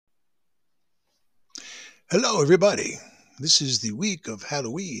Hello, everybody. This is the week of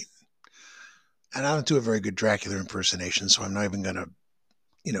Halloween, and I don't do a very good Dracula impersonation, so I'm not even going to,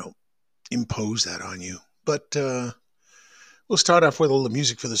 you know, impose that on you. But we'll start off with a little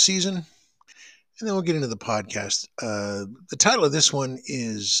music for the season, and then we'll get into the podcast. The title of this one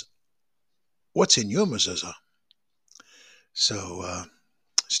is "What's in Your Mezuzah?" So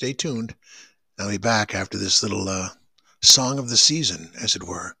stay tuned. I'll be back after this little song of the season, as it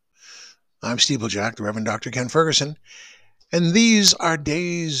were. I'm Steeplejack, the Reverend Dr. Ken Ferguson, and these are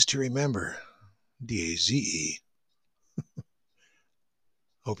days to remember. DAZE.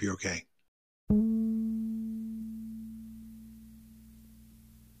 Hope you're okay.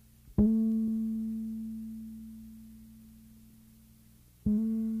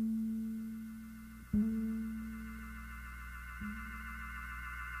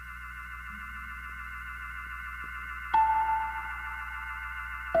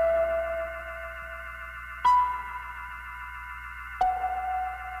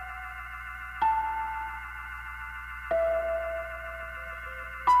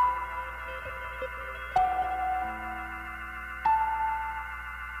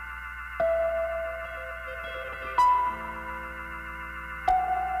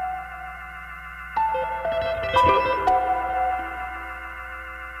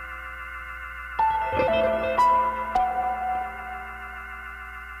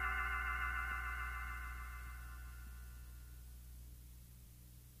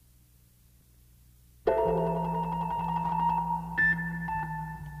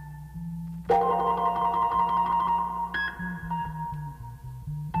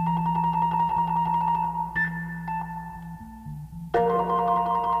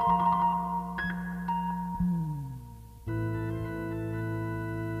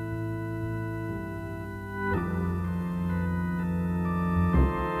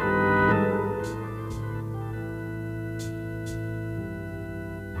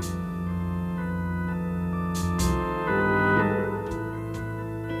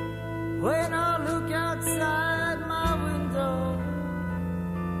 When I look outside my window,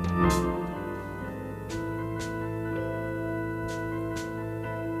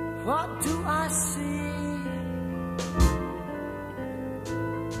 what do I see?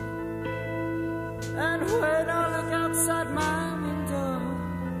 And when I look outside my window,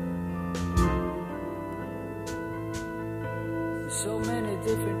 there's so many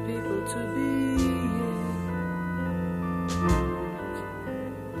different people to be.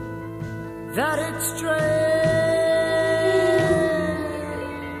 That it's strange,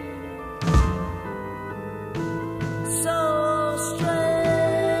 so strange.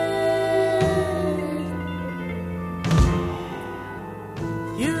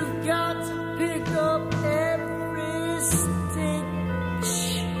 You've got to pick up every stitch.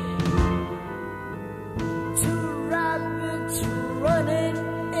 Two rabbits running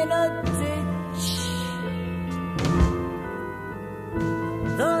in a ditch.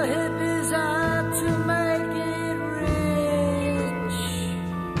 The hippies are to make it rich.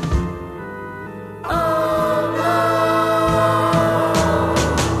 Oh no,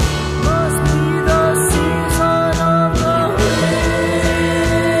 must be the season of the witch.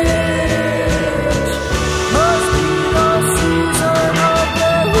 Must be the season of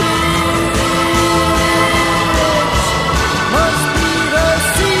the witch. Must be the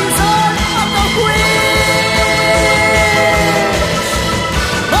season of the witch.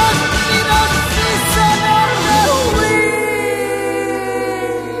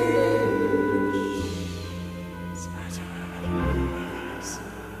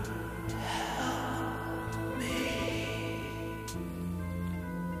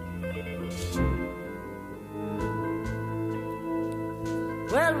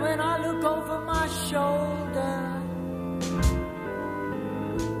 Well, when I look over my shoulder,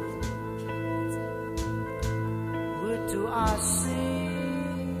 what do I see?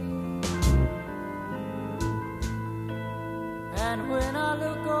 And when I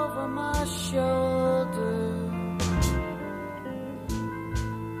look over my shoulder,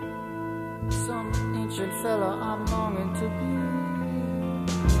 some ancient fella I'm longing to be.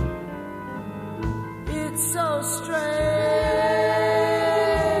 It's so strange.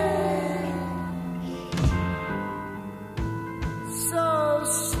 So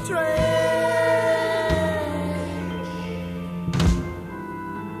strange.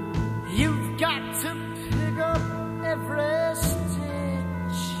 You've got to pick up every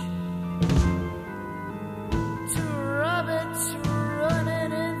stitch. Two rabbits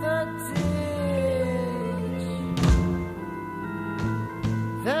running in the ditch.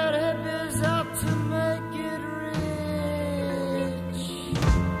 That hip is out to make it rich.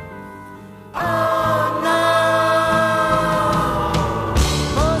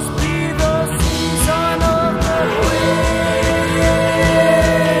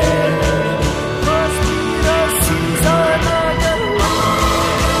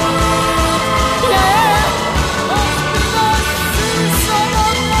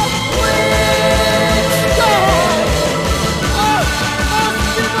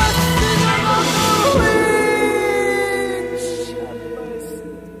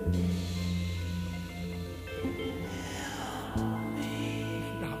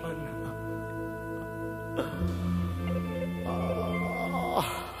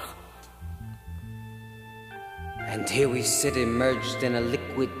 here we sit immersed in a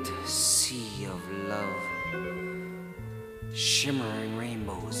liquid sea of love. Shimmering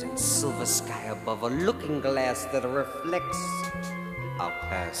rainbows and silver sky above, a looking glass that reflects our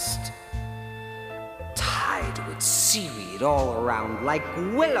past. Tied with seaweed all around like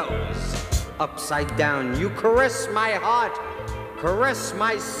willows. Upside down, you caress my heart, caress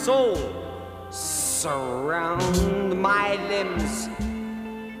my soul, surround my limbs.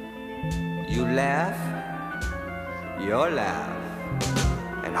 You laugh, your laugh,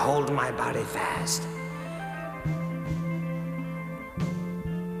 and hold my body fast.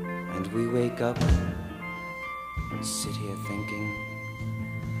 And we wake up and sit here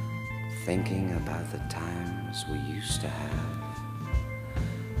thinking about the times we used to have,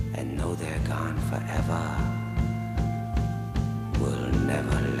 and know they're gone forever. We'll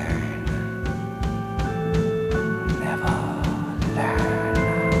never learn, never learn.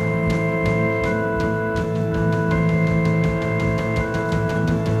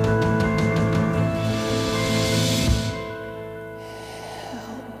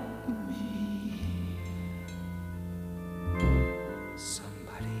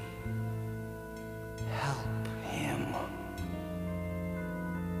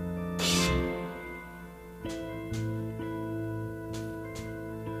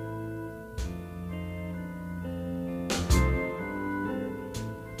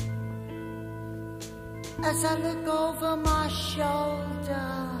 As I look over my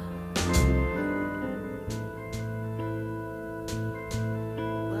shoulder,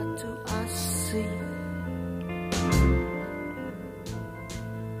 what do I see?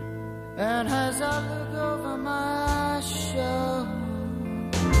 And as I look over my shoulder,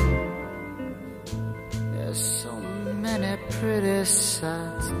 there's so many pretty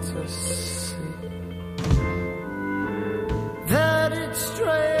sights to see that it's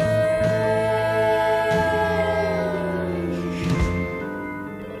strange.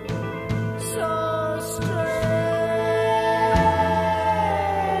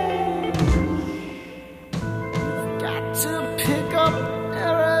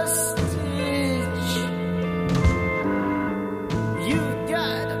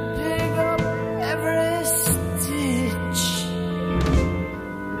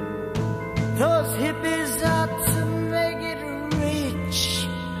 Those hippies out to make it rich.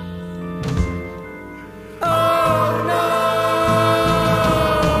 Oh no,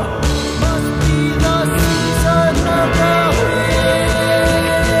 must be the season of the witch.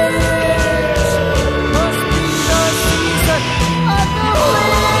 Must be the season of the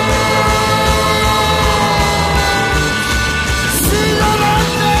witch. Season of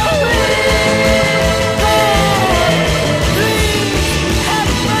the witch. Please have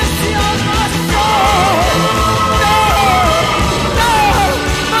mercy on my soul. No, no,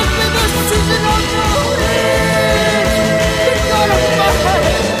 must be the season of the witch. God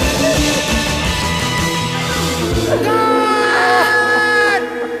Almighty.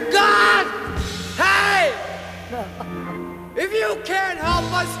 God! Hey! If you can't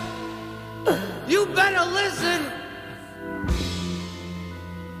help us, you better listen.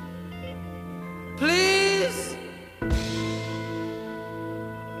 Please?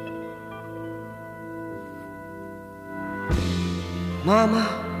 Mama?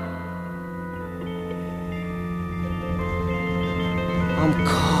 I'm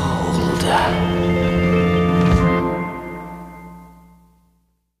cold.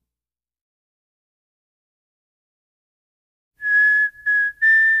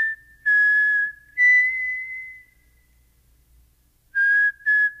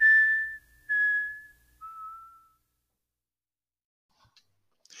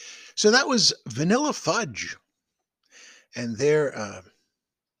 So that was Vanilla Fudge and their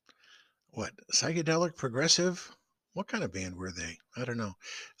psychedelic progressive, what kind of band were they? I don't know.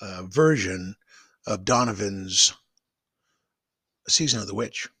 Version of Donovan's Season of the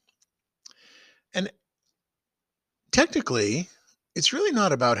Witch. And technically, it's really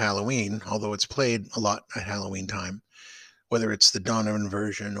not about Halloween, although it's played a lot at Halloween time, whether it's the Donovan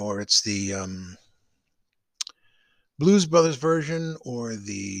version or it's the Blues Brothers version or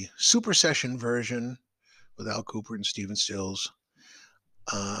the Super Session version with Al Cooper and Stephen Stills.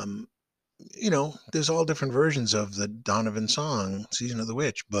 There's all different versions of the Donovan song, Season of the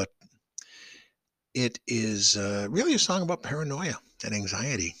Witch, but it is really a song about paranoia and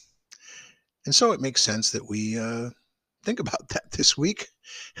anxiety. And so it makes sense that we think about that this week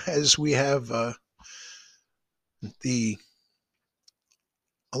as we have the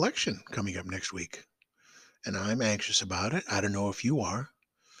election coming up next week. And I'm anxious about it. I don't know if you are.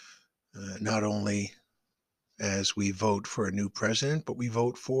 Not only as we vote for a new president, but we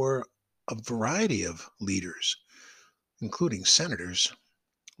vote for a variety of leaders including senators,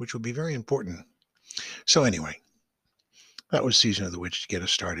 which will be very important. So anyway, that was Season of the Witch to get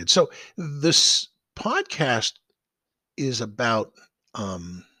us started. So this podcast is about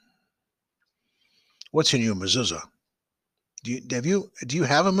what's in your mezuzah. Do you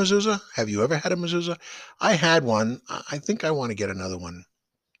have a mezuzah? Have you ever had a mezuzah? I had one. I think I want to get another one.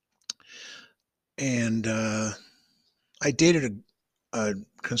 And I dated a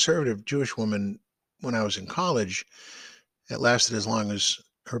conservative Jewish woman when I was in college. It lasted as long as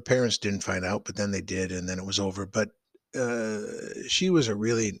her parents didn't find out, but then they did, and then it was over. But she was a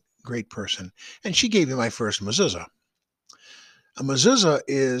really great person, and she gave me my first mezuzah. A mezuzah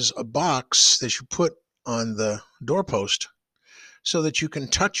is a box that you put on the doorpost so that you can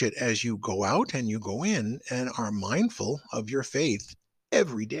touch it as you go out and you go in and are mindful of your faith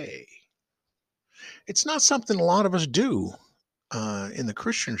every day. It's not something a lot of us do in the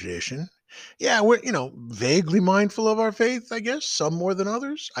Christian tradition. Yeah, we're, vaguely mindful of our faith, I guess. Some more than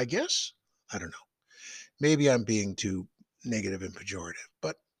others, I guess. I don't know. Maybe I'm being too negative and pejorative,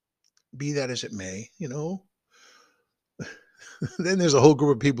 but be that as it may, Then there's a whole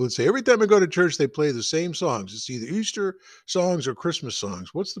group of people that say, every time I go to church, they play the same songs. It's either Easter songs or Christmas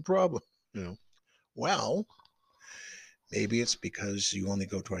songs. What's the problem? Well, maybe it's because you only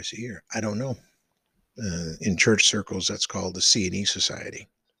go twice a year. I don't know. In church circles, that's called the C&E Society.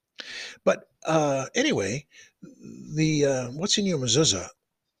 But anyway, the what's in your mezuzah?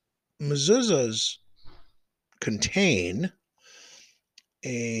 Mezuzahs contain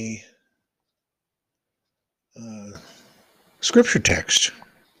a scripture text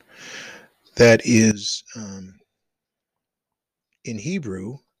that is in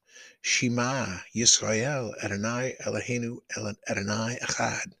Hebrew, Shema Yisrael Adonai Eloheinu Adonai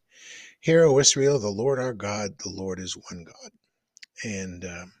Echad. Hear, O Israel, the Lord our God, the Lord is one God. And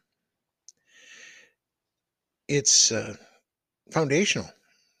it's foundational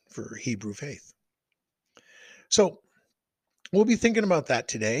for Hebrew faith. So we'll be thinking about that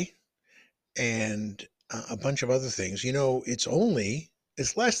today and a bunch of other things. It's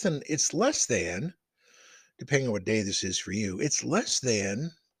less than, depending on what day this is for you, it's less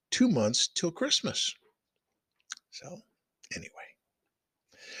than 2 months till Christmas. So anyway.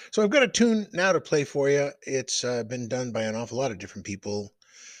 So I've got a tune now to play for you. It's been done by an awful lot of different people.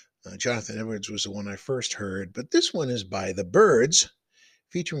 Jonathan Edwards was the one I first heard, but this one is by The Byrds,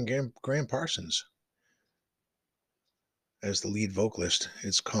 featuring Graham Parsons as the lead vocalist.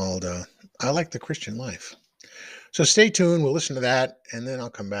 It's called I Like the Christian Life. So stay tuned. We'll listen to that, and then I'll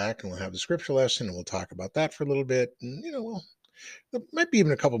come back and we'll have the scripture lesson, and we'll talk about that for a little bit. And, there might be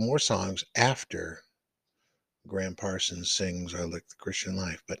even a couple more songs after Graham Parsons sings I Like the Christian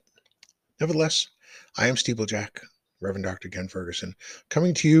Life. But nevertheless, I am Steeplejack, Reverend Dr. Ken Ferguson,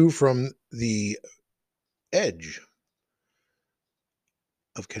 coming to you from the edge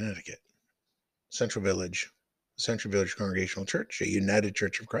of Connecticut, Central Village Congregational Church, a United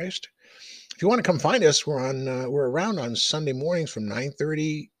Church of Christ. If you want to come find us, we're around on Sunday mornings from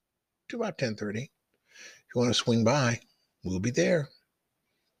 9:30 to about 10:30. If you want to swing by, we'll be there.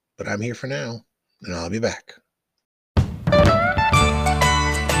 But I'm here for now, and I'll be back.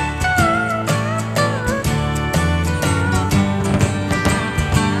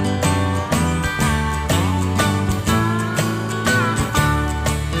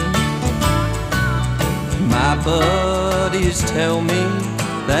 My buddies tell me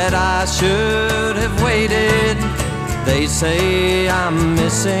that I should have waited. They say I'm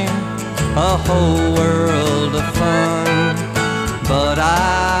missing a whole world of fun, but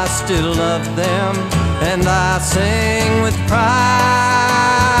I still love them and I sing with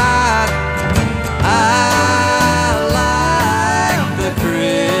pride. I like the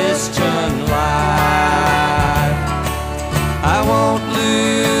Christian life. I won't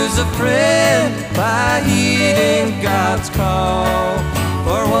lose a friend by heeding God's call.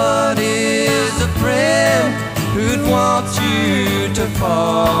 For what is a friend who'd want you to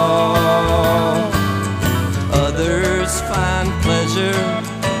fall? Others find pleasure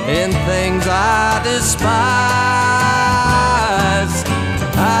in things I despise.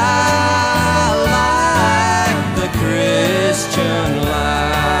 I like the Christian life.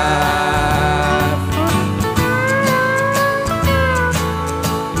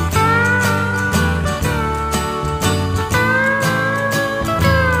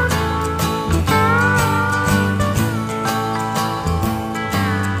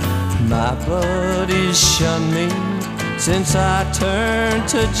 My buddies shun me since I turned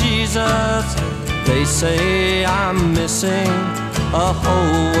to Jesus. They say I'm missing a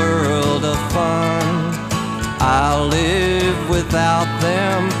whole world of fun. I'll live without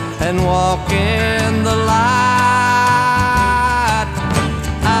them and walk in the light.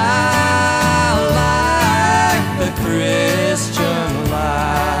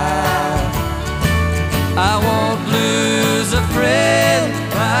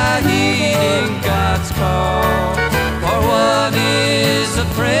 call. For what is a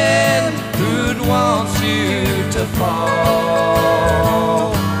friend who'd want you to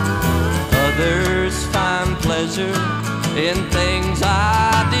fall? Others find pleasure in things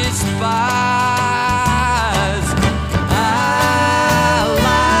I despise. I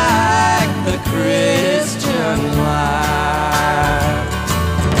like the Christian life.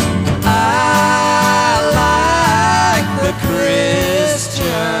 I like the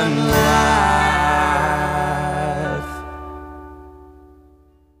Christian life.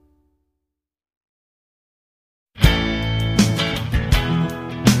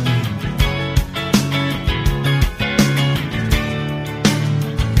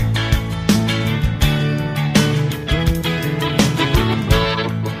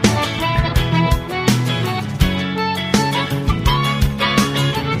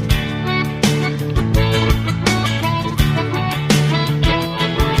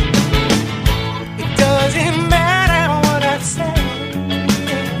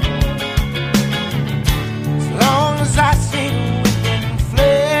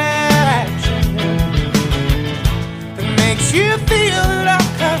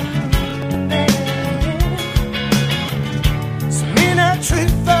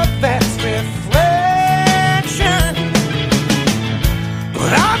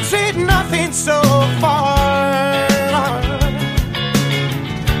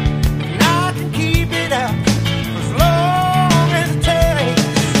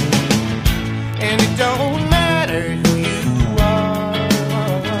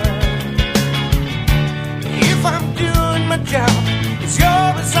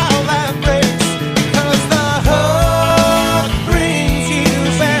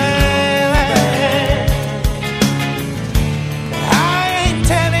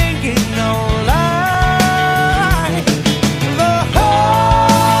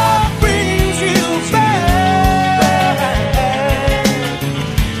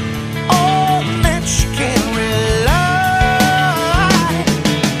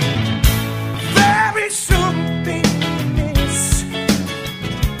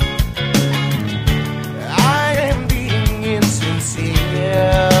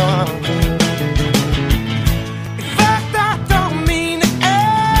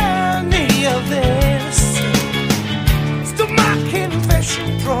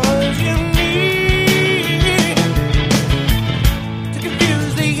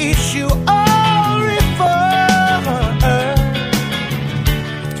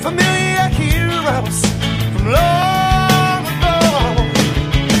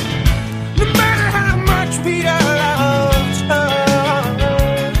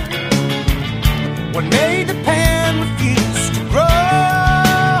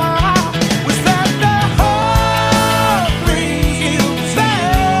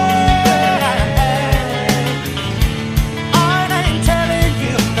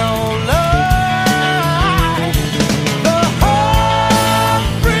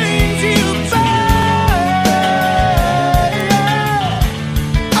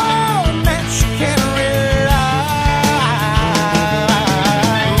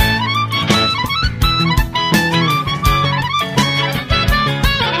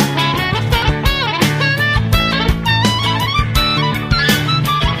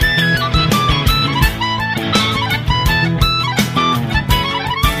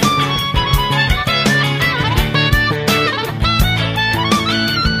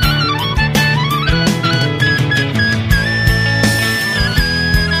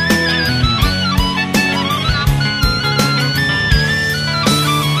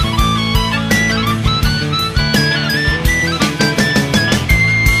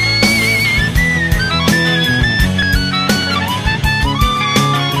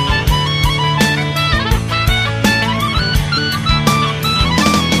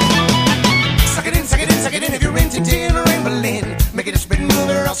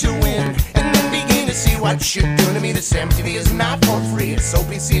 what you're doing to me. This MTV is not for free. It's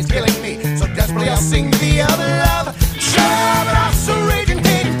OPC is killing me. So desperately I'll sing to the other love. Sure, but I'm so raging,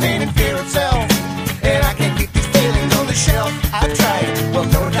 hating, pain, and fear of self. And I can't keep these feelings on the shelf. I've tried, well,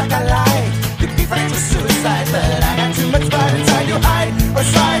 no doubt I lied. Could be friends with suicide, but I got too much pride inside to hide or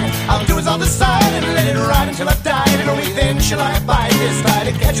slide. All I'll do is I'll decide and let it ride until I've died. And only then shall I abide this try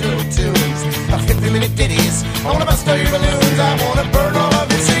to catch little tunes of 50-minute ditties. I wanna bust all your balloons. I wanna burn all of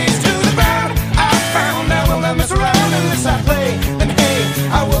your cities to the ground. I found I will not mess around unless I play. Then hey,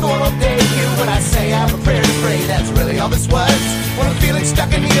 I will go on all day. Hear what I say, I have a prayer to pray. That's really all this was. When I'm feeling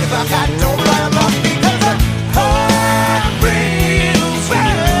stuck in the about, I don't rely on luck because the heart brings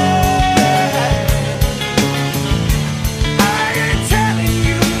back. I ain't telling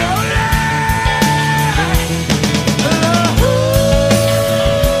you no lie.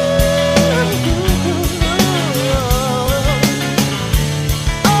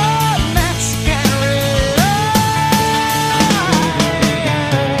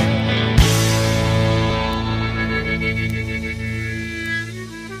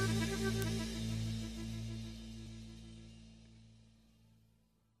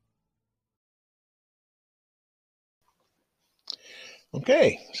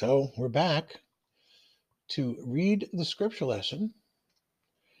 Okay, so we're back to read the scripture lesson,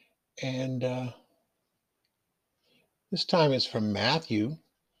 and this time it's from Matthew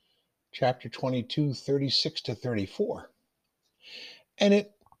chapter 22, 36 to 34. And it's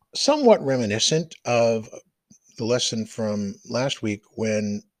somewhat reminiscent of the lesson from last week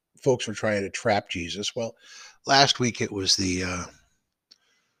when folks were trying to trap Jesus. Well, last week it was the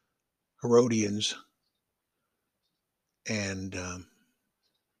Herodians and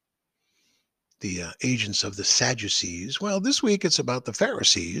the agents of the Sadducees. Well, this week it's about the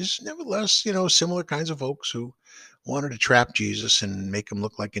Pharisees. Nevertheless, similar kinds of folks who wanted to trap Jesus and make him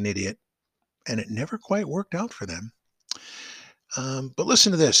look like an idiot. And it never quite worked out for them. But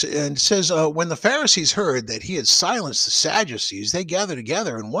listen to this. And it says, when the Pharisees heard that he had silenced the Sadducees, they gathered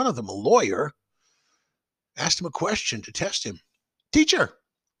together, and one of them, a lawyer, asked him a question to test him. Teacher,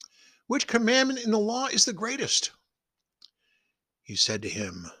 which commandment in the law is the greatest? He said to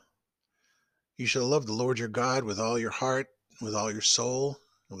him, you shall love the Lord your God with all your heart, with all your soul,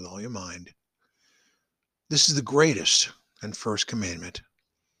 and with all your mind. This is the greatest and first commandment.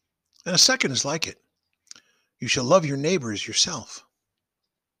 And a second is like it. You shall love your neighbor as yourself.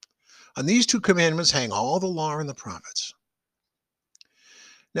 On these two commandments hang all the law and the prophets.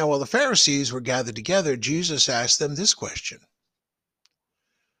 Now, while the Pharisees were gathered together, Jesus asked them this question.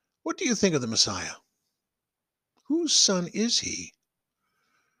 What do you think of the Messiah? Whose son is he?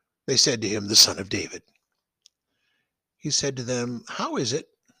 They said to him, the son of David. He said to them, how is it,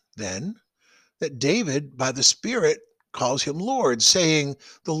 then, that David, by the Spirit, calls him Lord, saying,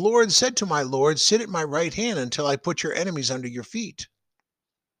 the Lord said to my Lord, sit at my right hand until I put your enemies under your feet?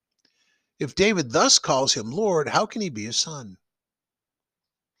 If David thus calls him Lord, how can he be his son?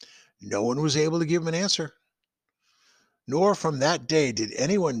 No one was able to give him an answer, nor from that day did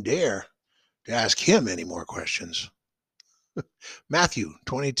anyone dare to ask him any more questions. Matthew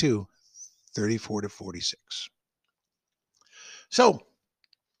 22, 34 to 46. So,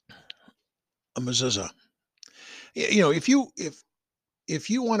 a mezuzah. If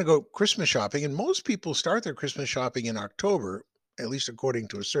you want to go Christmas shopping, and most people start their Christmas shopping in October, at least according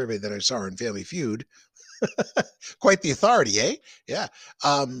to a survey that I saw in Family Feud. Quite the authority, eh? Yeah.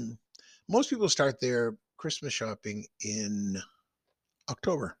 Most people start their Christmas shopping in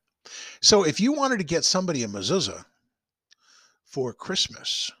October. So if you wanted to get somebody a mezuzah for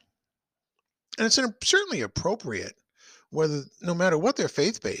Christmas, and it's certainly appropriate, no matter what their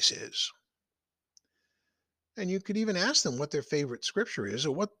faith base is, and you could even ask them what their favorite scripture is,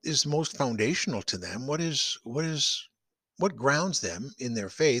 or what is most foundational to them, what grounds them in their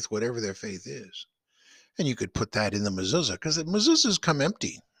faith, whatever their faith is. And you could put that in the mezuzah, because the mezuzahs come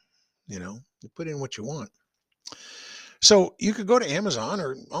empty. You put in what you want. So you could go to Amazon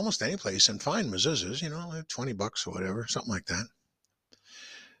or almost any place and find mezuzahs, $20 or whatever, something like that.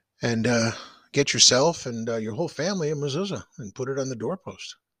 And get yourself and your whole family a mezuzah and put it on the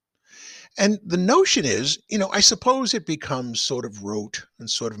doorpost. And the notion is, I suppose it becomes sort of rote and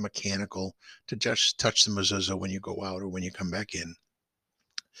sort of mechanical to just touch the mezuzah when you go out or when you come back in.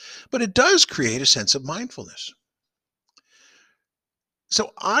 But it does create a sense of mindfulness.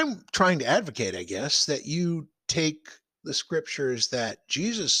 So I'm trying to advocate, I guess, that you take the scriptures that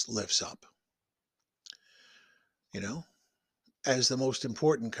Jesus lifts up, as the most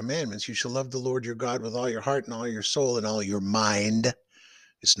important commandments. You shall love the Lord your God with all your heart and all your soul and all your mind.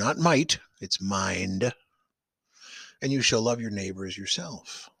 It's not might, it's mind. And you shall love your neighbor as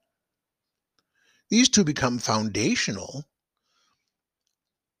yourself. These two become foundational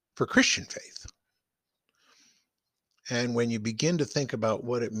for Christian faith. And when you begin to think about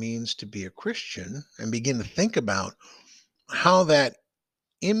what it means to be a Christian and begin to think about how that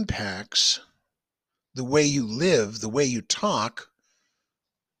impacts the way you live, the way you talk,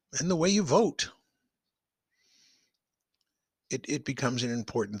 and the way you vote, it becomes an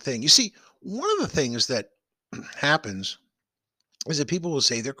important thing. You see, one of the things that happens is that people will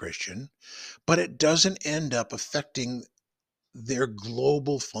say they're Christian, but it doesn't end up affecting their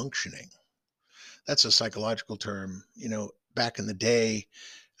global functioning. That's a psychological term. Back in the day,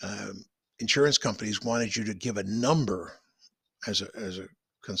 insurance companies wanted you to give a number as a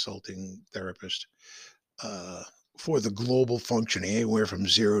consulting therapist for the global functioning, anywhere from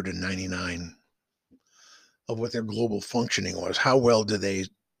 0 to 99 of what their global functioning was. How well do they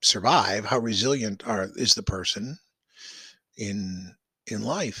survive? How resilient is the person in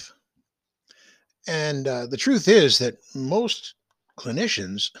life? And the truth is that most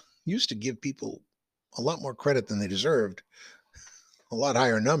clinicians used to give people a lot more credit than they deserved, a lot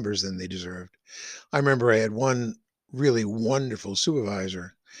higher numbers than they deserved. I remember I had one really wonderful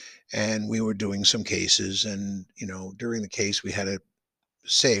supervisor, and we were doing some cases, and during the case we had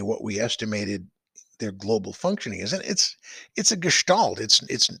say what we estimated their global functioning is. And it's a gestalt.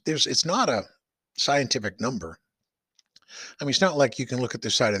 It's not a scientific number. I mean, it's not like you can look at the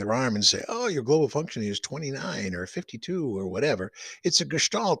side of their arm and say, oh, your global functioning is 29 or 52 or whatever. It's a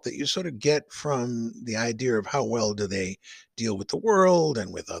gestalt that you sort of get from the idea of how well do they deal with the world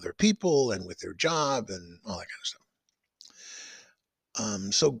and with other people and with their job and all that kind of stuff.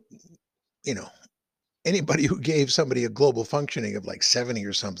 So, you know, anybody who gave somebody a global functioning of like 70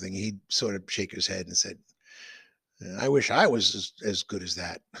 or something, he'd sort of shake his head and said, I wish I was as good as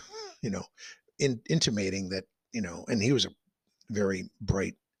that, you know, intimating that, and he was a very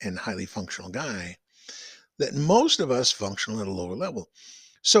bright and highly functional guy, that most of us function at a lower level.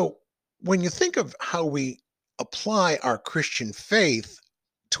 So when you think of how we apply our Christian faith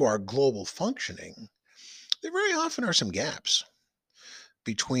to our global functioning, there very often are some gaps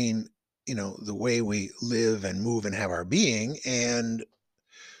between, the way we live and move and have our being and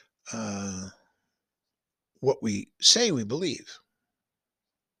what we say we believe.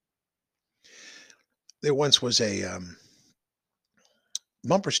 There once was a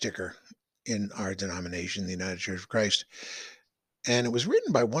bumper sticker in our denomination, the United Church of Christ, and it was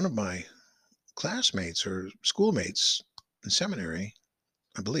written by one of my classmates or schoolmates in seminary,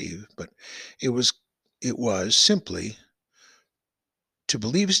 I believe, but it was simply, to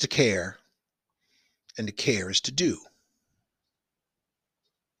believe is to care, and to care is to do.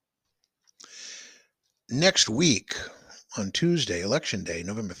 Next week, on Tuesday, Election Day,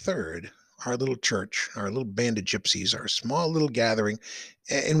 November 3rd, our little church, our little band of gypsies, our small little gathering,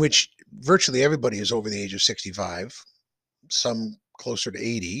 in which virtually everybody is over the age of 65, some closer to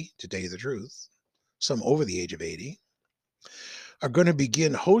 80, to tell you the truth, some over the age of 80, are going to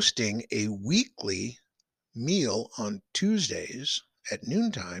begin hosting a weekly meal on Tuesdays at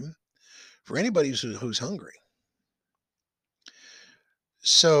noontime for anybody who's hungry.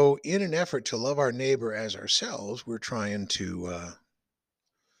 So in an effort to love our neighbor as ourselves, we're trying to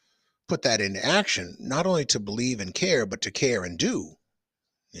put that into action, not only to believe and care, but to care and do,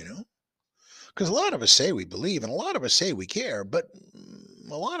 because a lot of us say we believe and a lot of us say we care, but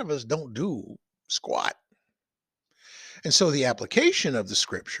a lot of us don't do squat. And so the application of the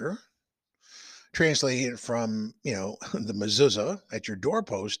scripture, translating it from, the Mezuzah at your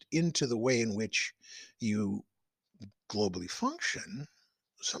doorpost into the way in which you globally function,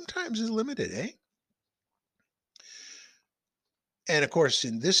 sometimes is limited, eh? And of course,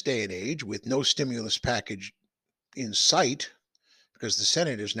 in this day and age, with no stimulus package in sight, because the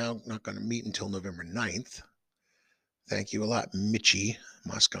Senate is now not going to meet until November 9th. Thank you a lot, Mitchie,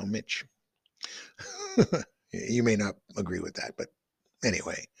 Moscow Mitch. You may not agree with that, but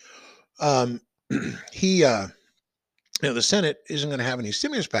anyway, the Senate isn't going to have any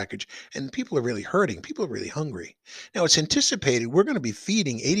stimulus package, and people are really hurting. People are really hungry. Now, it's anticipated we're going to be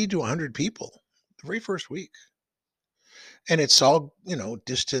feeding 80 to 100 people the very first week. And it's all,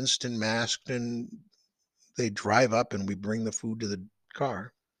 distanced and masked, and they drive up and we bring the food to the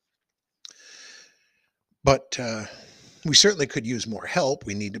car. But we certainly could use more help.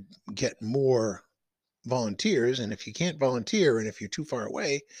 We need to get more volunteers. And if you can't volunteer and if you're too far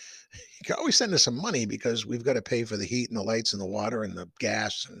away, you can always send us some money, because we've got to pay for the heat and the lights and the water and the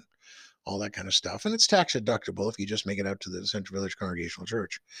gas and all that kind of stuff. And it's tax deductible if you just make it out to the Central Village Congregational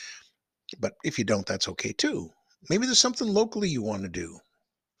Church. But if you don't, that's okay too. Maybe there's something locally you want to do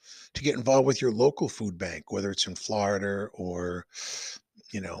to get involved with your local food bank, whether it's in Florida or,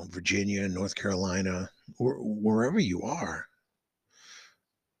 Virginia, North Carolina, or wherever you are.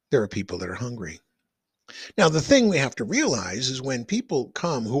 There are people that are hungry. Now, the thing we have to realize is when people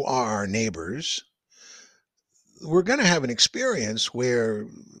come who are our neighbors, we're going to have an experience where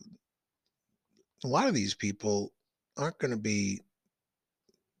a lot of these people aren't going to be,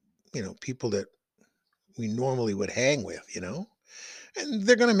 people that we normally would hang with, and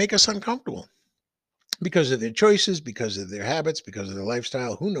they're going to make us uncomfortable because of their choices, because of their habits, because of their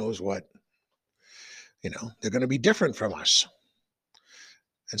lifestyle. Who knows what? They're going to be different from us.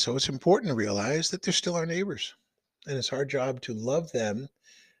 And so it's important to realize that they're still our neighbors, and it's our job to love them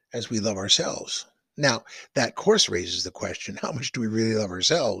as we love ourselves. Now, that of course raises the question, how much do we really love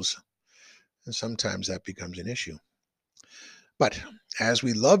ourselves? And sometimes that becomes an issue. But as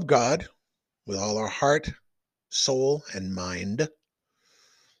we love God with all our heart, soul, and mind,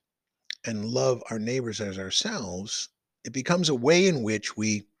 and love our neighbors as ourselves, it becomes a way in which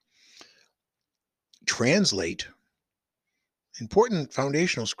we translate important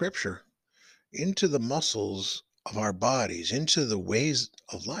foundational scripture into the muscles of our bodies, into the ways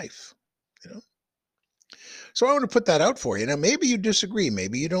of life, So I want to put that out for you. Now, maybe you disagree.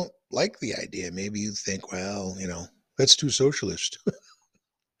 Maybe you don't like the idea. Maybe you think, well, that's too socialist.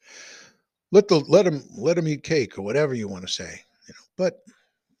 let them eat cake or whatever you want to say, But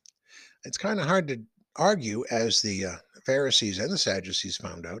it's kind of hard to argue, as the Pharisees and the Sadducees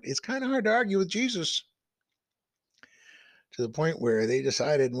found out. It's kind of hard to argue with Jesus, to the point where they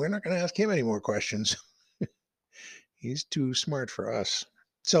decided we're not going to ask him any more questions. He's too smart for us.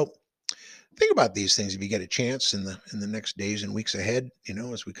 So think about these things if you get a chance in the next days and weeks ahead.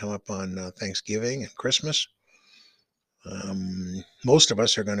 As we come up on Thanksgiving and Christmas. Most of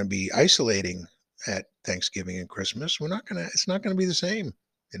us are going to be isolating at Thanksgiving and Christmas. It's not going to be the same,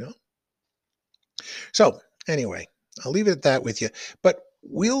 So anyway, I'll leave it at that with you, but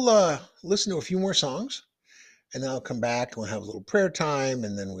we'll listen to a few more songs, and then I'll come back and we'll have a little prayer time,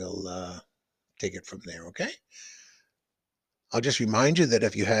 and then we'll take it from there. Okay. I'll just remind you that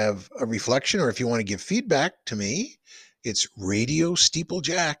if you have a reflection or if you want to give feedback to me, it's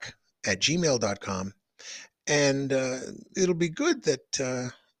radiosteeplejack@gmail.com. And it'll be good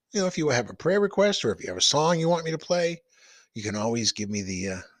that, if you have a prayer request or if you have a song you want me to play, you can always give me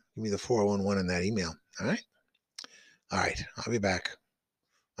the 411 in that email. All right. All right. I'll be back.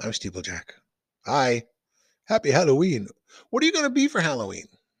 I'm Steeplejack. Bye. Happy Halloween. What are you going to be for Halloween?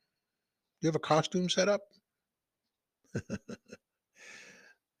 Do you have a costume set up?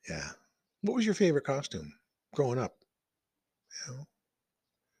 Yeah. What was your favorite costume growing up?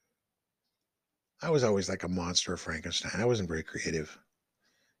 I was always like a monster of Frankenstein. I wasn't very creative.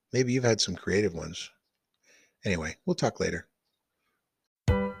 Maybe you've had some creative ones. Anyway, we'll talk later.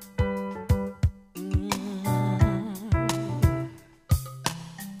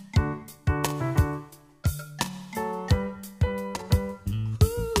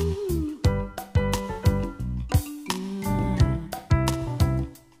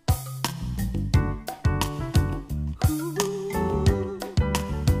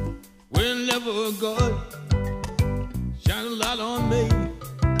 God, shine a light on me,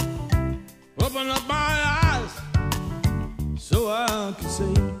 open up my eyes so I can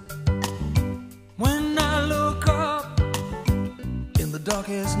see. When I look up in the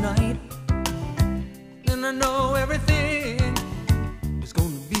darkest night, then I know everything is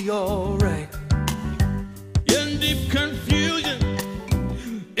gonna be alright. In deep confusion,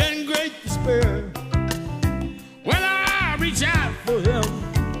 in great despair, when I reach out for him,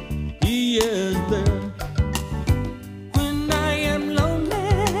 he is there. When I am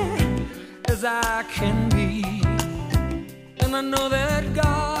lonely as I can be, and I know that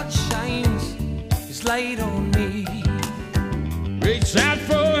God shines his light on me. Reach out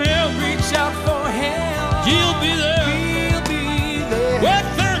for him, reach out for him. He'll be there, he'll be there.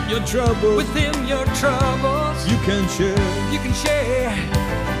 Within your troubles, within your troubles, you can share, you can share.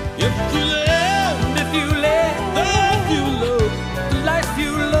 If you live, if you live, if you love, the life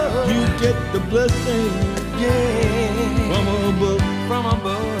you love, you get the blessing, yeah, from above, from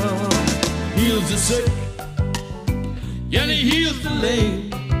above. Heals the sick, and he heals the lame.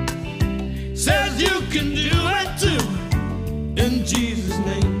 Says you can do it too, in Jesus'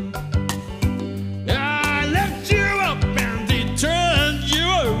 name. I lift you up and he turns you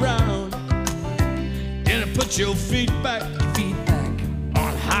around, and he puts your feet back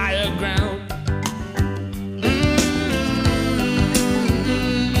on higher ground.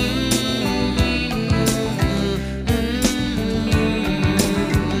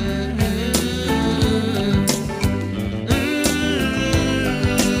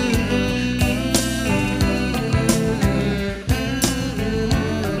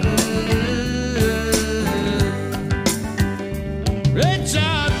 Reach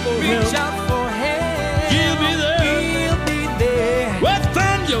out for him. He'll be there.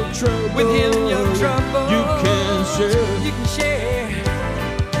 Within your trouble, you can share.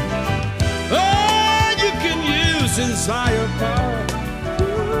 Oh, you can use his higher power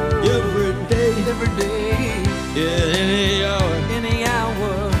every day, in any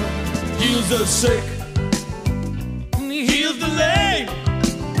hour. Heals the sick, he heals the lame,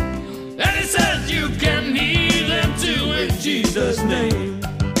 and he says you can heal them too, in Jesus' name.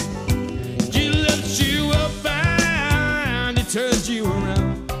 He lifts you up and he turns you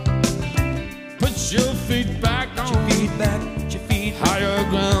around, puts your feet back on higher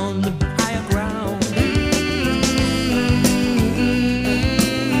ground, higher ground.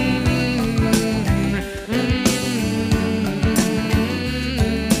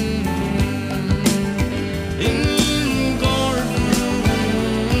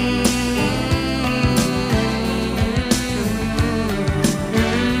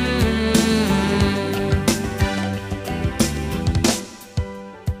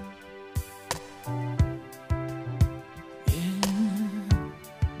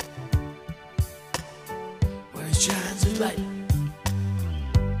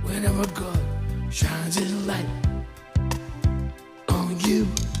 you,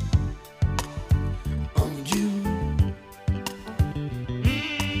 on you. He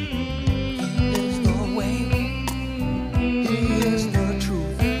is the way, he is the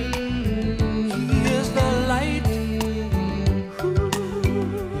truth, he is the light.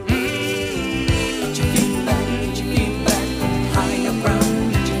 Put your feet back, higher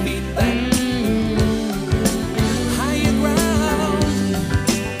ground. Put your feet back, higher ground.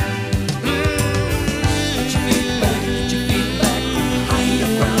 Put your feet back, higher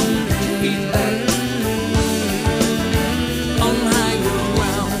ground. Put your feet back on higher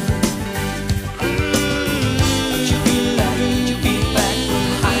ground. Put your feet back,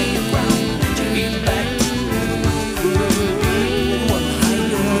 higher ground. Put your feet back on higher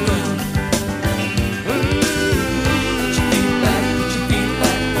ground. Put your feet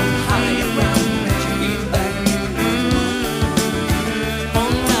back on higher ground. Put your feet back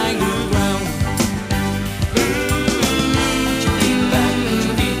on higher ground. Put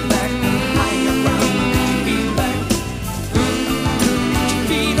your feet back on higher ground. Put your feet back. Put your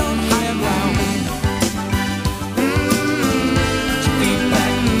feet on higher ground. Put your feet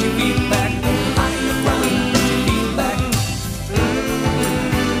back on higher ground. Put your feet back.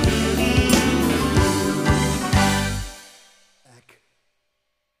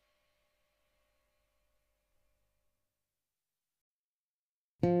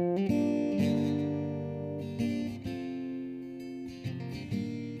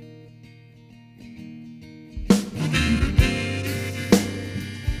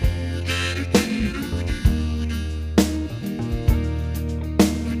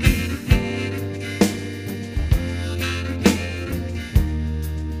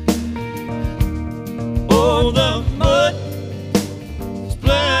 Oh, the mud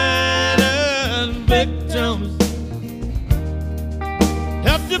splattered victims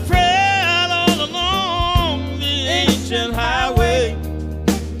have to trail all along the ancient highway,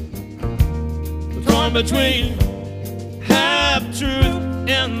 torn between half-truth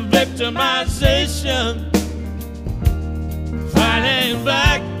and victimization, fighting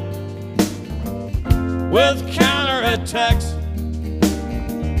back with counterattacks.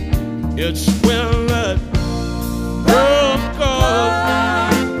 It's when that rope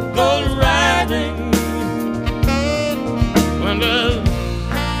goes riding, when the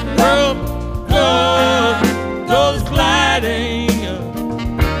rope goes gliding,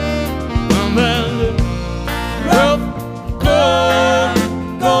 when the rope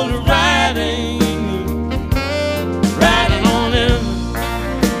goes riding on in.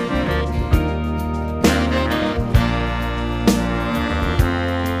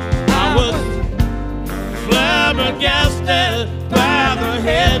 I was flabbergasted by the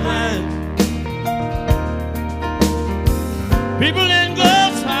headlines. People in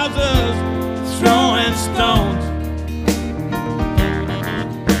glass houses throwing stones,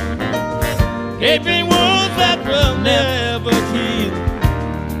 gaping wounds that will never heal.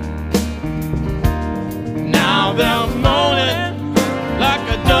 Now they're moaning like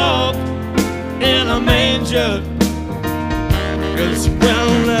a dog in a manger. 'Cause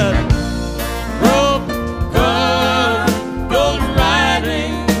when that rope goes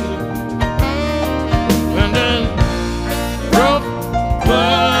riding, when the rope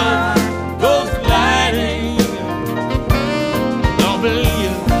goes gliding, don't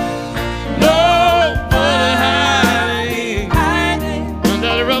believe nobody hiding, when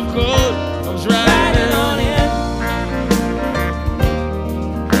that rope comes riding on in.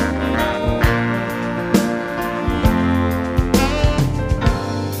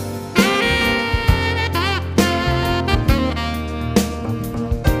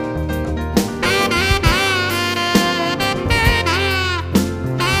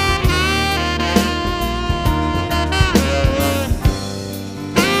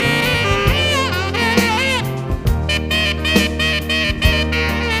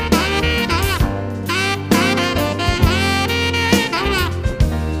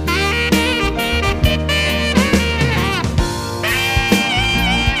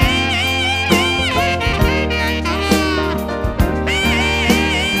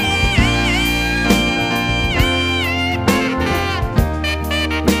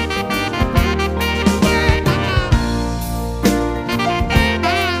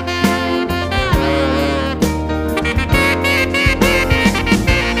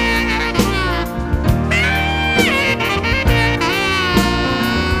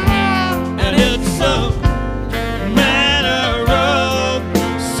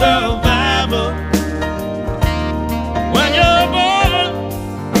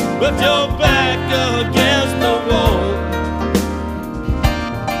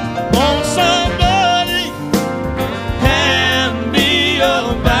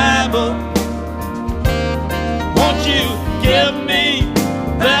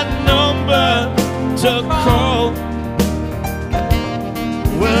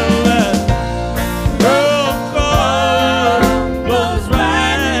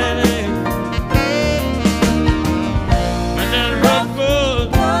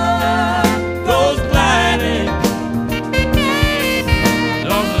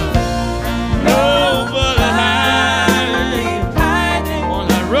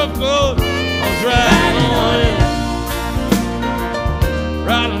 rope goes, I was riding on it.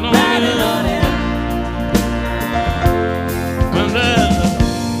 Riding on it. When that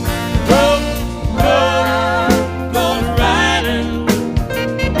rope goes riding,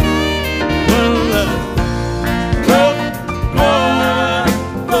 when the rope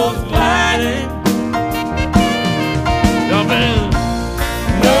goes gliding, there'll be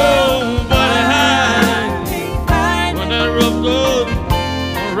nobody hiding. When that rope goes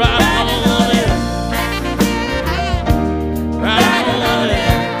riding on it, riding on it.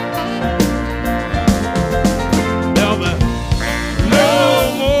 There'll be no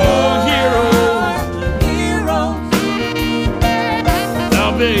more heroes.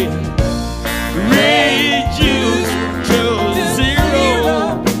 There'll be reduced to zero.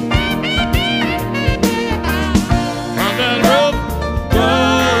 On that rope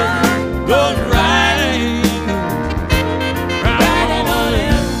goes riding, riding on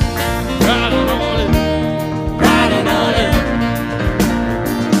it, riding on it, riding on it,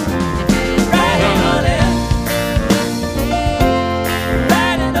 riding on it,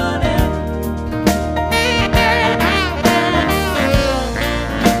 riding on it.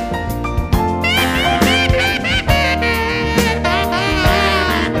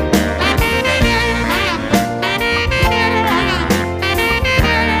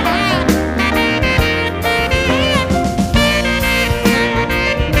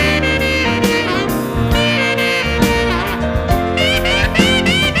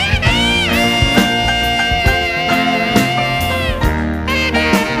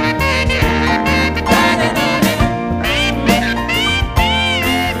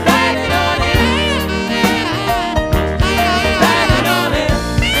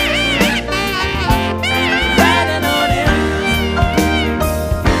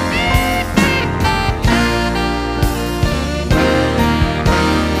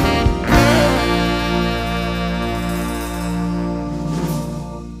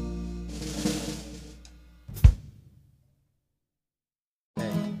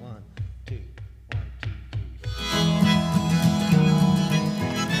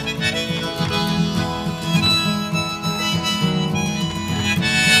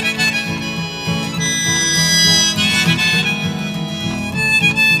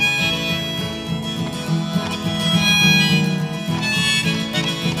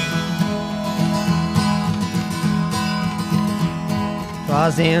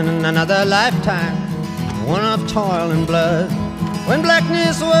 Was in another lifetime, one of toil and blood, when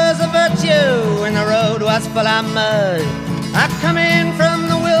blackness was a virtue and the road was full of mud. I come in from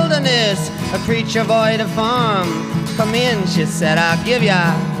the wilderness, a creature void of form. Come in, she said, I'll give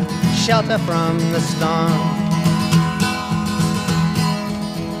ya shelter from the storm.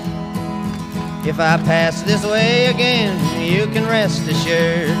 If I pass this way again, you can rest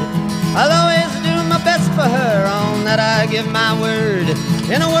assured I'll always do my best for her, on that I give my word.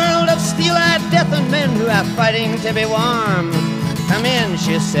 In a world of steel-eyed death and men who are fighting to be warm, come in,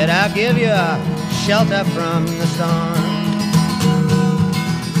 she said, I'll give you shelter from the storm.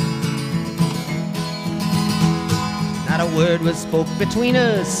 Not a word was spoke between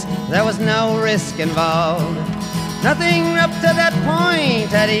us, there was no risk involved. Nothing up to that point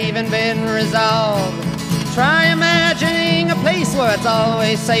had even been resolved. Try imagining a place where it's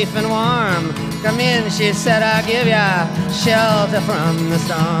always safe and warm. Come in, she said, I'll give ya shelter from the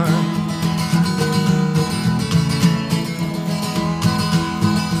storm.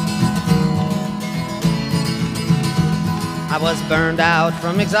 I was burned out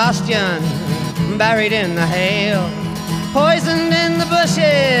from exhaustion, buried in the hail, poisoned in the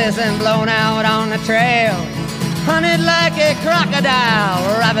bushes and blown out on the trail. Hunted like a crocodile,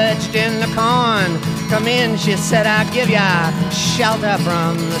 ravaged in the corn. Come in, she said, I'll give ya shelter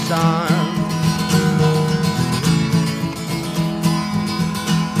from the storm.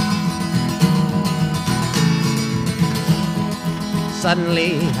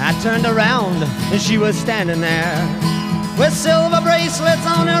 Suddenly I turned around and she was standing there, with silver bracelets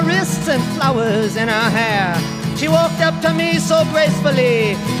on her wrists and flowers in her hair. She walked up to me so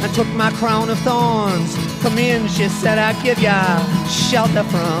gracefully and took my crown of thorns. Come in, she said, I'll give ya shelter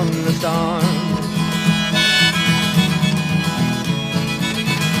from the storm.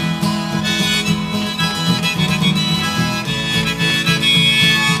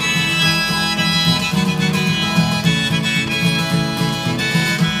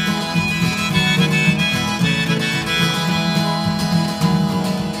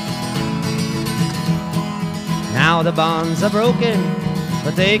 Now the bonds are broken,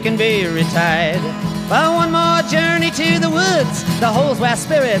 but they can be retied by one more journey to the woods, the holes where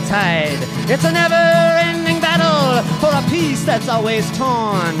spirits hide. It's a never-ending battle battle for a peace that's always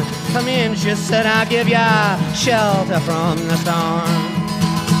torn. Come in, she said, I'll give ya shelter from the storm.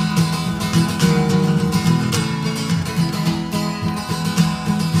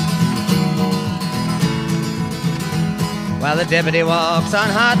 While the deputy walks on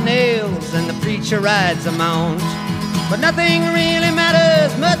hot nails and the preacher rides a mount. But nothing really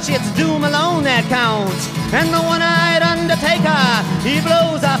matters much, it's doom alone that counts. And the one-eyed undertaker, he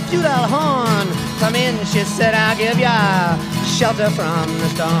blows a futile horn. Come in, she said, I'll give ya shelter from the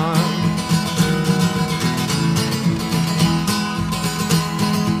storm.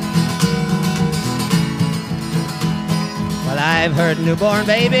 Well, I've heard newborn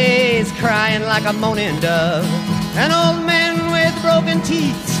babies crying like a moaning dove, and old men with broken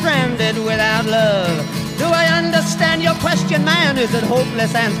teeth stranded without love. Do I understand your question, man? Is it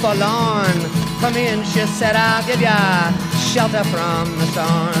hopeless and forlorn? Come in, she said, I'll give ya shelter from the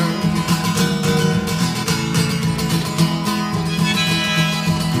storm.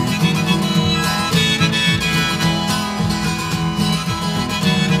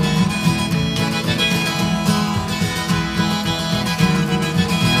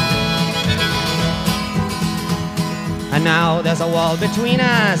 And now there's a wall between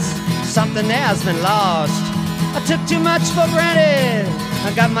us, something there's been lost. I took too much for granted,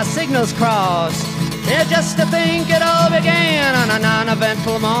 I got my signals crossed. Yeah, just to think it all began on a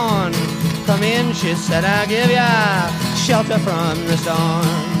non-eventful morn. Come in, she said, I'll give ya shelter from the storm.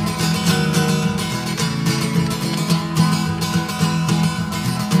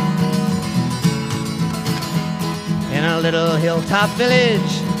 In a little hilltop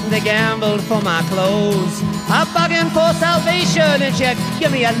village, they gambled for my clothes. I bargained for salvation and she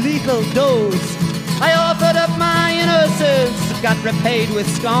give me a lethal dose. I offered up my innocence, got repaid with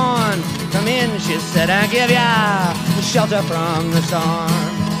scorn. Come in, she said, I'll give ya shelter from the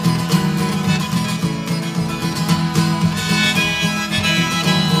storm.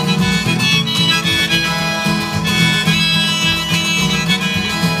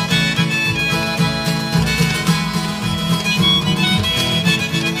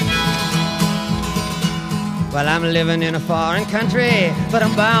 Well, I'm living in a foreign country, but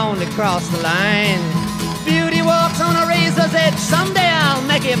I'm bound to cross the line. Beauty walks on a razor's edge, someday I'll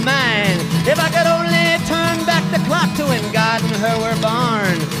make it mine. If I could only turn back the clock to when God and her were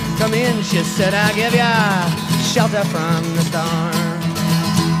born. Come in, she said, I'll give ya shelter from the storm.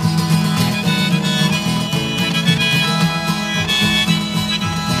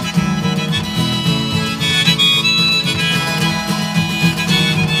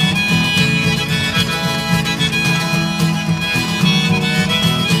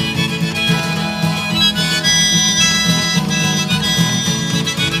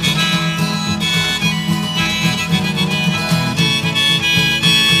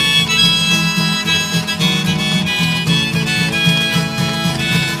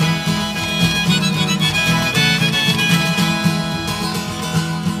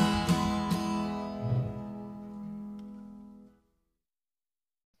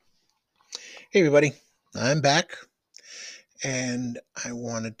 Hey everybody, I'm back, and I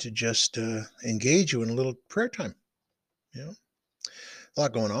wanted to just engage you in a little prayer time. You know, a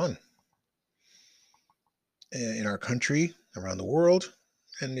lot going on in our country, around the world,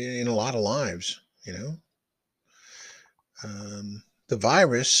 and in a lot of lives. The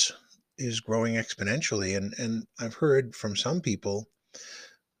virus is growing exponentially, and I've heard from some people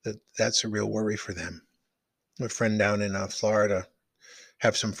that that's a real worry for them. A friend down in Florida,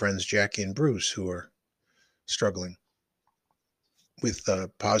 have some friends, Jackie and Bruce, who are struggling with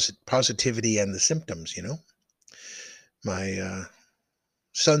positivity and the symptoms. My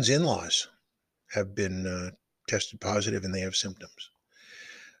son's in-laws have been tested positive, and they have symptoms.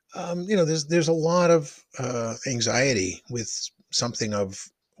 There's a lot of anxiety with something of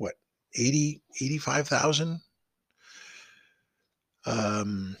what, 85,000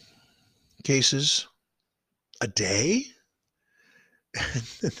 cases a day.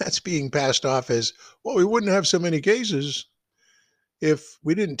 And that's being passed off as, well, we wouldn't have so many cases if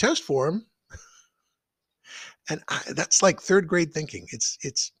we didn't test for them. And that's like third grade thinking.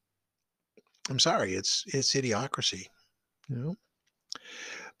 I'm sorry, it's idiocracy,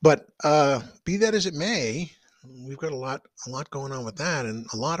 But be that as it may, we've got a lot going on with that, and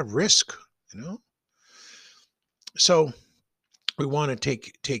a lot of risk, So we want to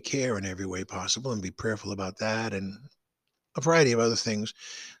take care in every way possible and be prayerful about that, and a variety of other things.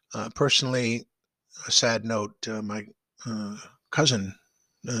 Personally, a sad note, my cousin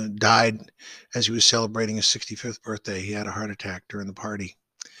died as he was celebrating his 65th birthday. He had a heart attack during the party.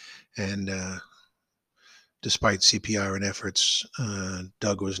 And despite CPR and efforts,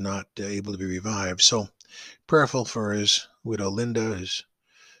 Doug was not able to be revived. So Prayerful for his widow Linda, his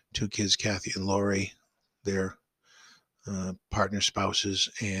two kids, Kathy and Lori, their partner spouses,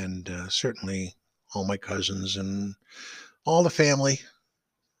 and certainly all my cousins and all the family.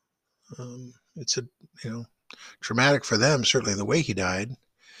 It's traumatic for them, certainly the way he died,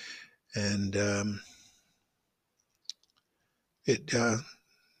 and it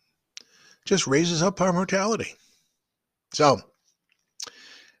just raises up our mortality. So,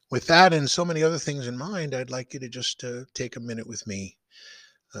 with that and so many other things in mind, I'd like you to just take a minute with me,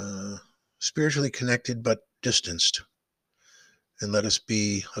 spiritually connected but distanced, and let us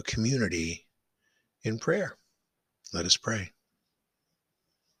be a community in prayer. Let us pray.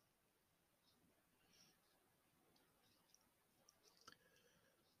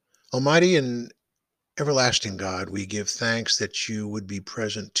 Almighty and everlasting God, we give thanks that you would be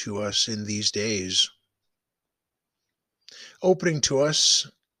present to us in these days, opening to us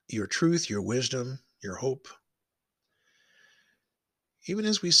your truth, your wisdom, your hope. Even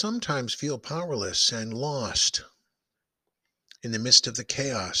as we sometimes feel powerless and lost in the midst of the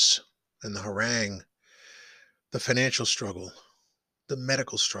chaos and the harangue, the financial struggle, the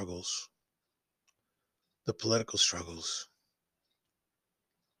medical struggles, the political struggles.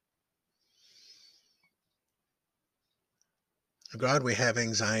 God, we have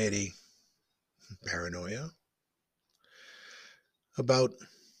anxiety, paranoia about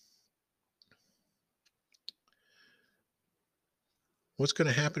what's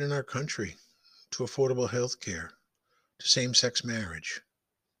going to happen in our country to affordable health care, to same-sex marriage.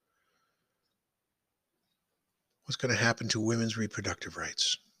 What's going to happen to women's reproductive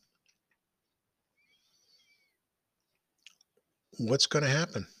rights? What's going to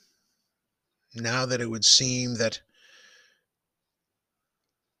happen now that it would seem that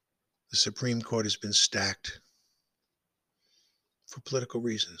the Supreme Court has been stacked for political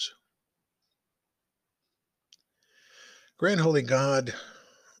reasons? Grant, Holy God,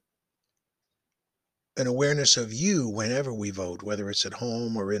 an awareness of you whenever we vote, whether it's at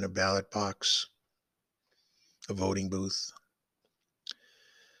home or in a ballot box, a voting booth.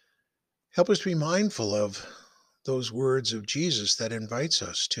 Help us to be mindful of those words of Jesus that invites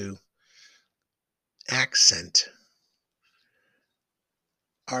us to accent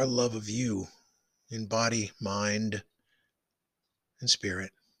our love of you in body, mind, and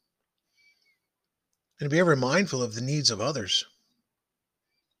spirit. And to be ever mindful of the needs of others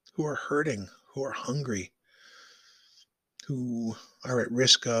who are hurting, who are hungry, who are at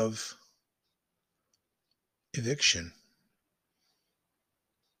risk of eviction,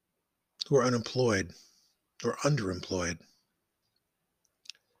 who are unemployed or underemployed.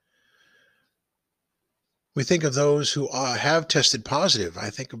 We think of those who have tested positive. I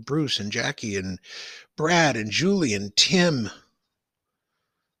think of Bruce and Jackie and Brad and Julie and Tim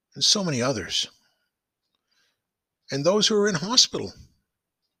and so many others. And those who are in hospital,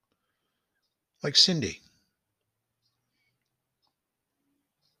 like Cindy.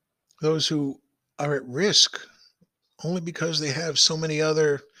 Those who are at risk only because they have so many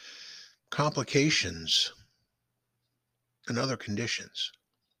other complications and other conditions.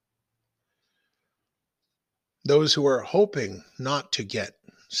 Those who are hoping not to get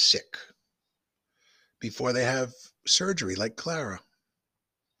sick before they have surgery, like Clara.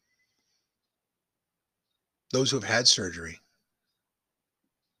 Those who have had surgery.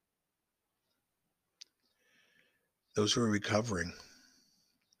 Those who are recovering.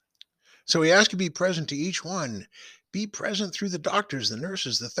 So we ask you to be present to each one. Be present through the doctors, the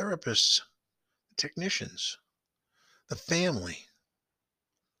nurses, the therapists, the technicians, the family.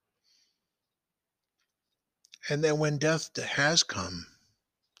 And then when death has come,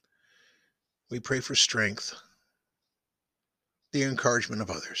 we pray for strength, the encouragement of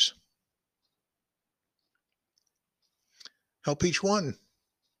others. Help each one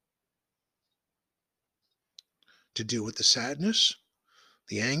to deal with the sadness,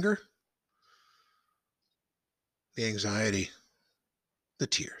 the anger, the anxiety, the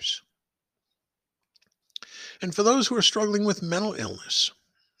tears. And for those who are struggling with mental illness,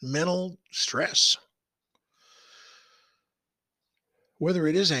 mental stress, whether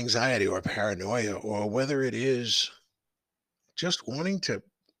it is anxiety or paranoia, or whether it is just wanting to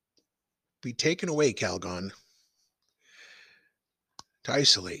be taken away, Calgon, to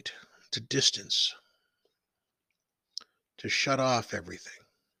isolate, to distance, to shut off everything.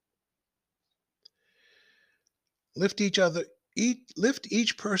 Lift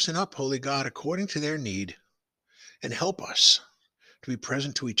each person up, Holy God, according to their need, and help us to be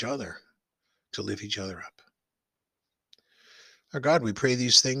present to each other, to lift each other up. Our God, we pray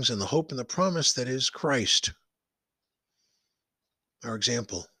these things in the hope and the promise that is Christ, our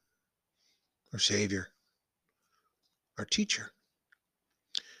example, our Savior, our teacher.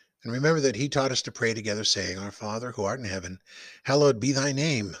 And remember that he taught us to pray together, saying, Our Father, who art in heaven, hallowed be thy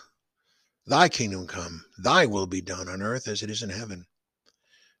name. Thy kingdom come, thy will be done on earth as it is in heaven.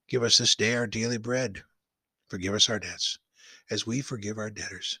 Give us this day our daily bread. Forgive us our debts, as we forgive our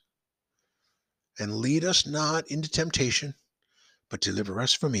debtors. And lead us not into temptation, but deliver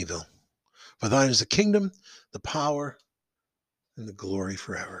us from evil. For thine is the kingdom, the power, and the glory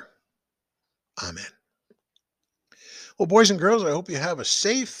forever. Amen. Well, boys and girls, I hope you have a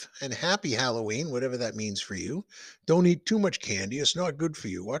safe and happy Halloween, whatever that means for you. Don't eat too much candy. It's not good for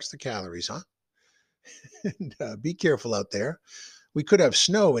you. Watch the calories, huh? And be careful out there. We could have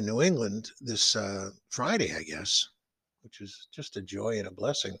snow in New England this Friday, I guess, which is just a joy and a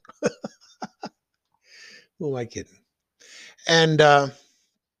blessing. Who am I kidding? And I'll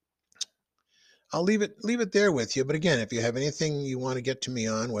leave it there with you. But again, if you have anything you want to get to me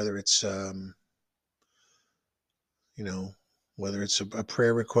on, whether it's whether it's a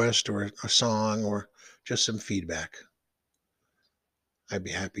prayer request or a song or just some feedback, I'd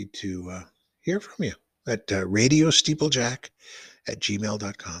be happy to hear from you at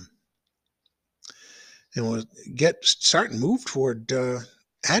radiosteeplejack@gmail.com. And we'll start and move toward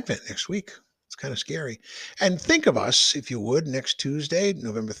Advent next week. It's kind of scary. And think of us, if you would, next Tuesday,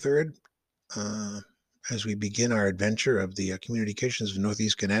 November 3rd, as we begin our adventure of the community kitchens of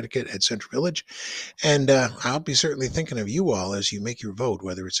Northeast Connecticut at Central Village. And I'll be certainly thinking of you all as you make your vote,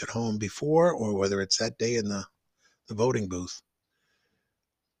 whether it's at home before or whether it's that day in the voting booth.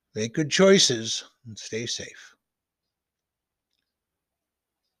 Make good choices and stay safe.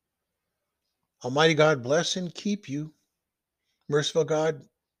 Almighty God, bless and keep you. Merciful God,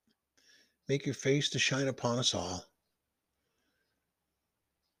 make your face to shine upon us all.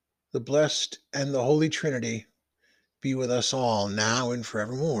 The blessed and the Holy Trinity be with us all now and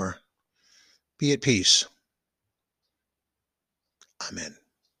forevermore. Be at peace. Amen.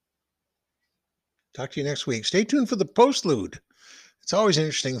 Talk to you next week. Stay tuned for the postlude. It's always an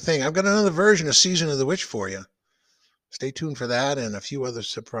interesting thing. I've got another version of Season of the Witch for you. Stay tuned for that and a few other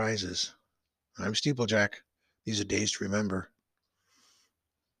surprises. I'm Steeplejack. These are days to remember.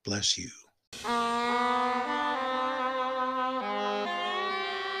 Bless you.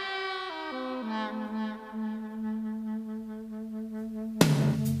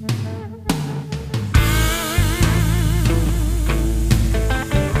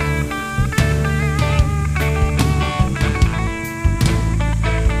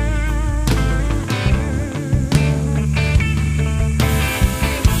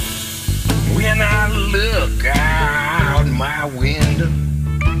 Look out my window,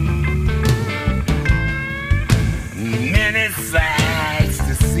 many sights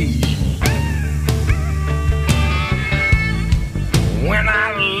to see. When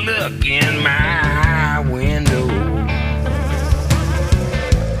I look in my window,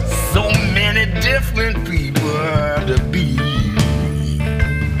 so many different people to be.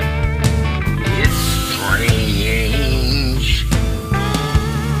 It's strange,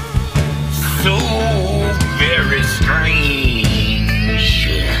 so very strange.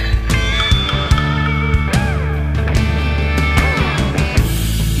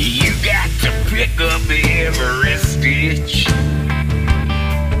 You got to pick up every stitch.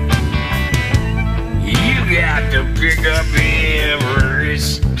 You got to pick up every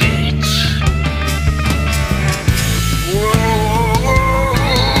stitch. Whoa.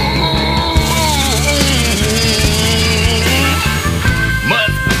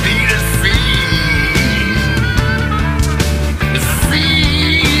 Must be the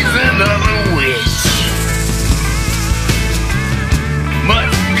season of the witch.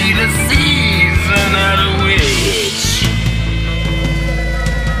 Must be the season of the witch.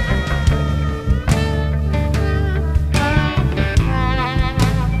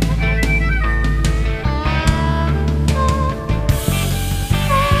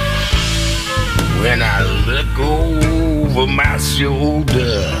 When I look over my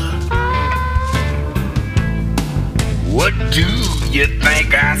shoulder, what do you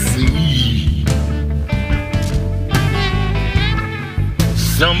think I see?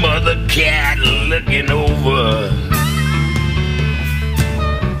 Some other cat looking over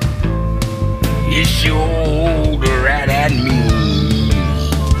his shoulder right at me.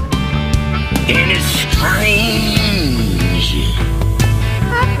 And it's strange,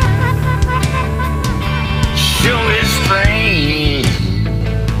 sure is strange.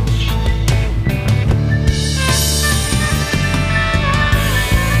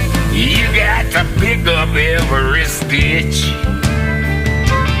 You got to pick up every stitch.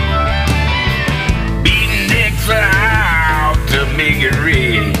 Beating Dixon out to make it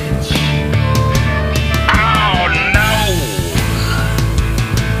rich. Oh no,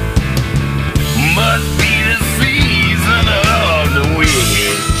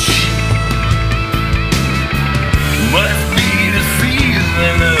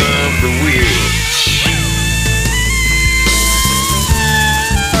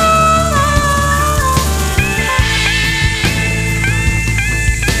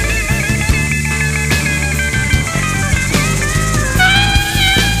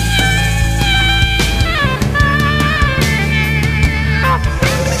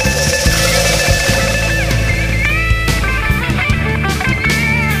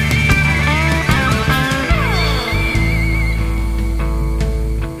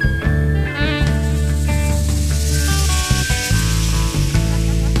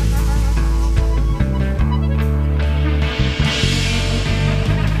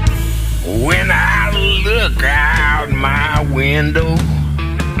 my window.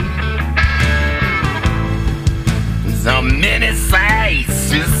 So many sights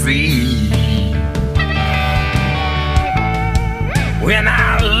to see. When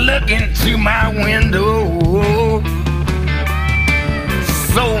I look into my window,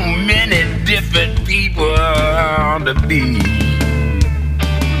 so many different people to be.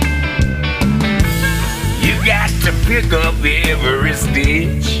 You got to pick up every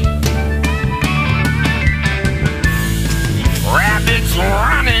stitch. Rabbits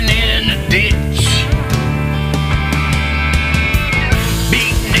running in the ditch.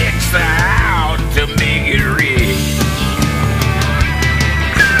 Beatniks are out to make it rich.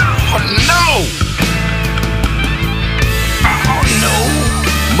 Oh no! Oh no!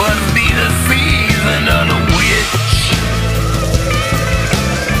 Must be the season of the witch.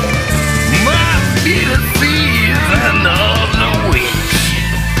 Must be the season of the witch.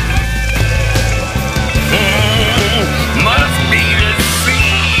 Must be the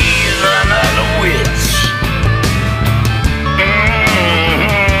season of the witch.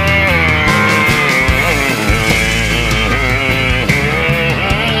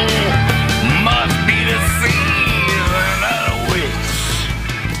 Must be the season of the witch.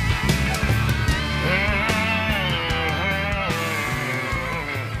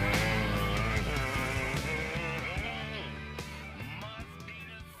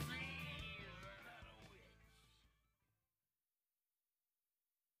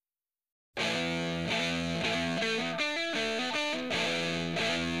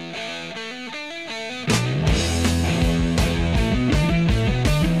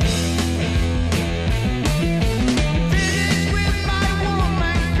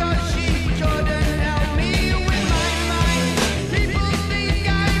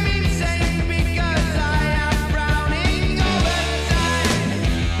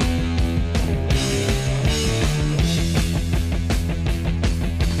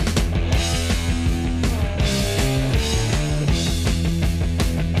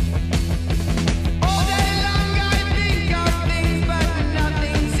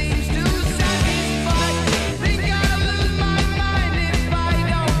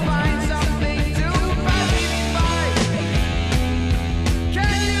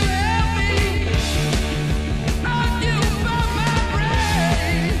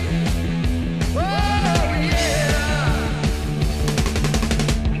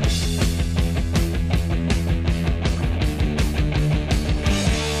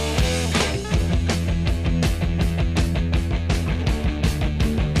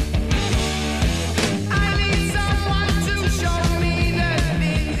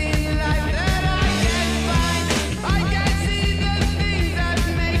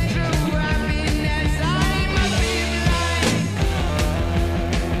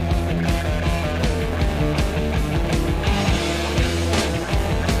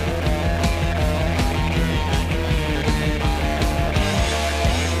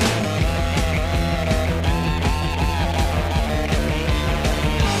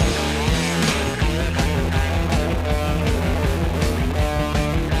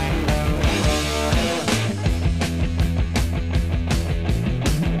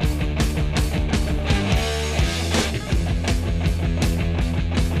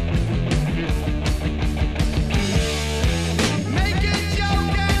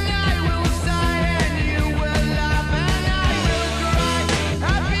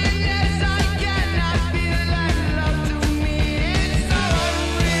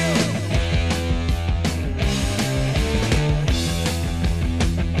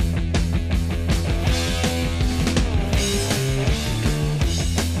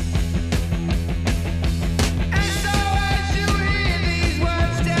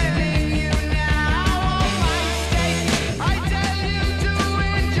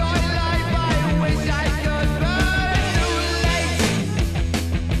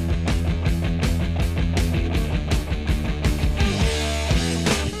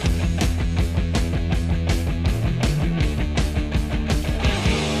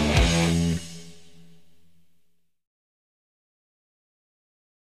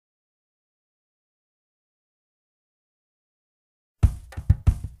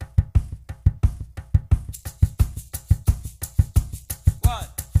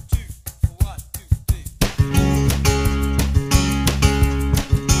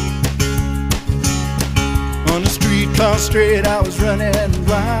 Cross straight, I was running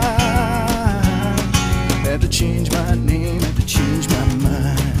wild. Had to change my name, had to change my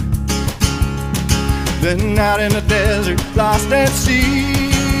mind. Been out in the desert, lost at sea.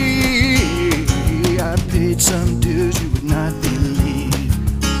 I paid some dues you would not believe.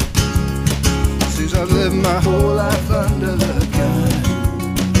 Since I've lived my whole life under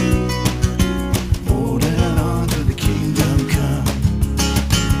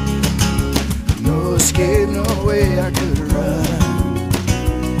escape, no way I could run.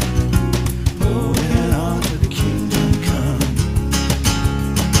 Holding on to the kingdom come.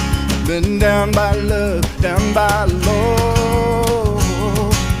 Been down by love, down by law.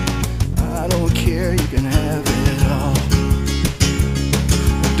 I don't care, you can have it all.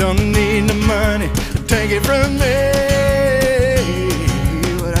 Don't need the money, take it from me.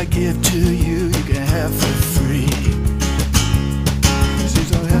 What I give to you, you can have for free.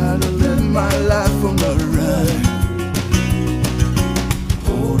 Since I had to live my life on the run,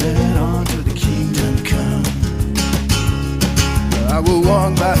 holding on to the kingdom come. I will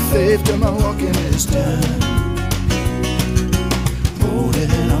walk by faith till my walking is done.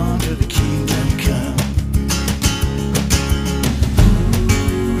 Holding on to the kingdom come.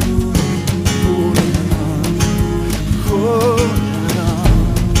 Holding on, holding on,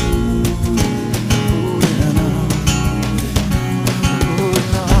 holding on, holding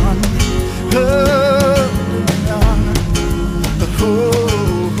on,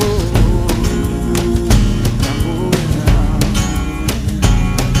 holding on,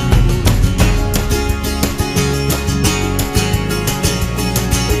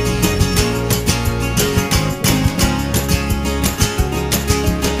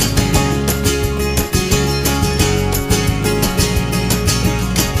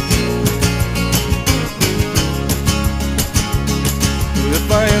 if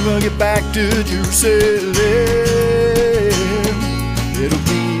I ever get back to Jerusalem, it'll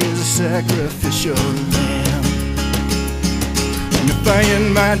be as a sacrificial lamb. And if I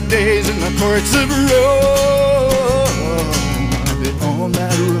end my days in the courts of Rome, I'll be on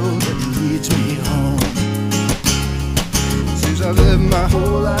that road that leads me home. Since I've lived my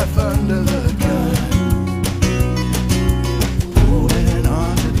whole life under the gun, holding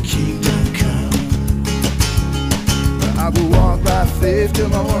on to the kingdom come. I will walk by faith till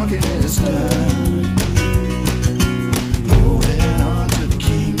my walking is done.